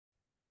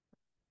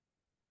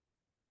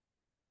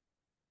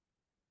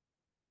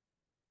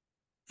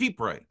Keep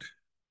Right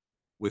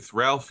with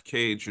Ralph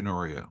K.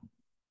 Ginorio.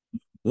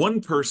 One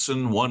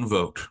person, one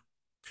vote.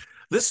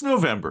 This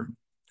November,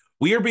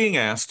 we are being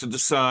asked to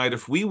decide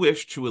if we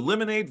wish to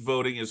eliminate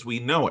voting as we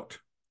know it,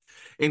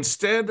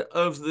 instead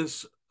of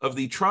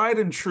the tried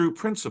and true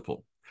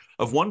principle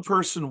of one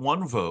person,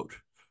 one vote.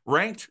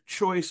 Ranked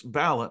choice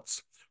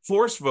ballots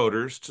force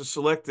voters to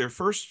select their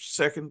first,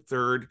 second,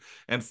 third,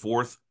 and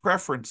fourth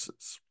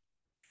preferences.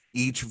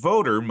 Each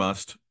voter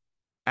must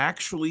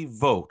actually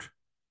vote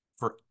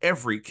for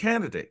every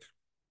candidate.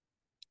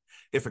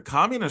 If a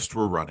communist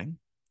were running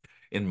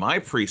in my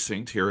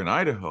precinct here in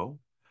Idaho,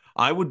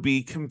 I would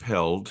be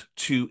compelled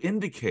to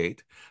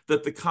indicate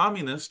that the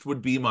communist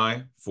would be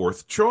my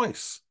fourth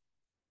choice.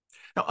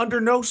 Now,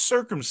 under no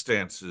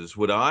circumstances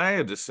would I,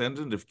 a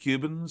descendant of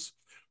Cubans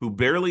who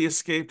barely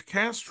escaped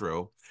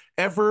Castro,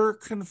 ever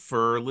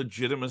confer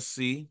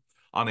legitimacy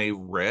on a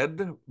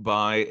red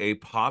by a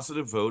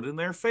positive vote in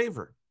their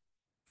favor.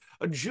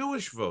 A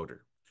Jewish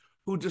voter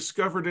who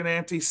discovered an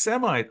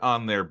anti-Semite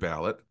on their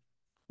ballot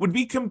would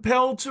be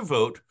compelled to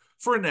vote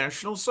for a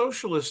National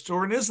Socialist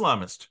or an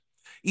Islamist,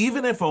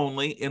 even if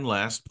only in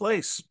last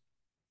place.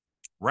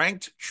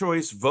 Ranked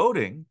choice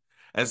voting,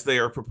 as they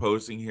are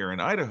proposing here in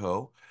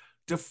Idaho,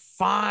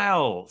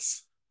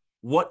 defiles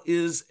what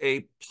is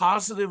a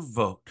positive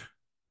vote.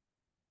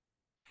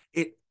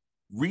 It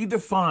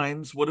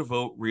redefines what a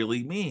vote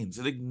really means.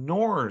 It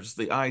ignores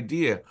the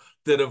idea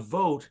that a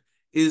vote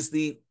is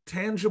the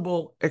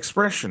tangible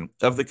expression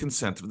of the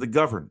consent of the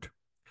governed.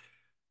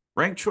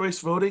 Ranked choice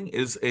voting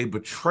is a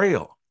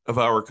betrayal of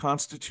our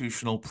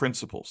constitutional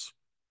principles.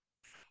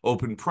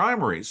 Open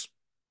primaries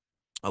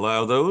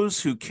allow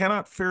those who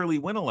cannot fairly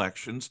win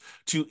elections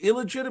to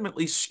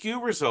illegitimately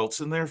skew results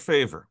in their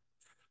favor.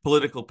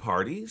 Political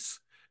parties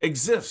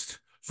exist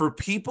for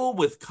people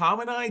with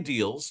common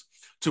ideals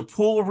to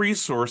pool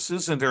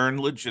resources and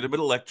earn legitimate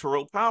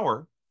electoral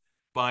power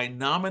by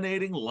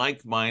nominating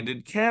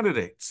like-minded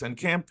candidates and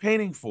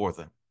campaigning for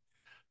them.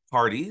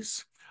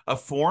 Parties, a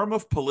form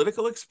of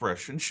political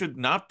expression, should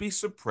not be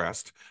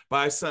suppressed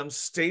by some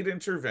state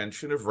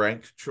intervention of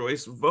ranked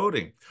choice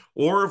voting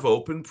or of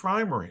open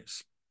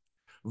primaries.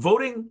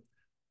 Voting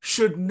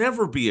should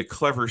never be a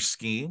clever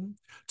scheme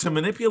to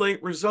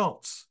manipulate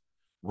results.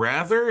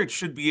 Rather, it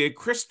should be a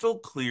crystal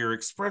clear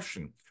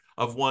expression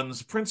of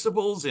one's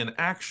principles in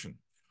action.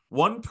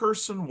 One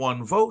person,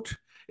 one vote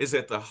is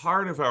at the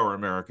heart of our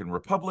American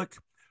Republic.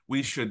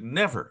 We should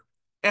never,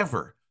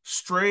 ever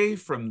stray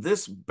from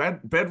this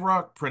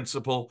bedrock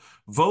principle.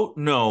 Vote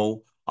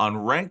no on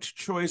ranked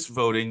choice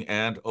voting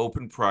and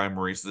open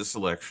primaries this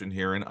election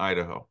here in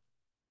Idaho.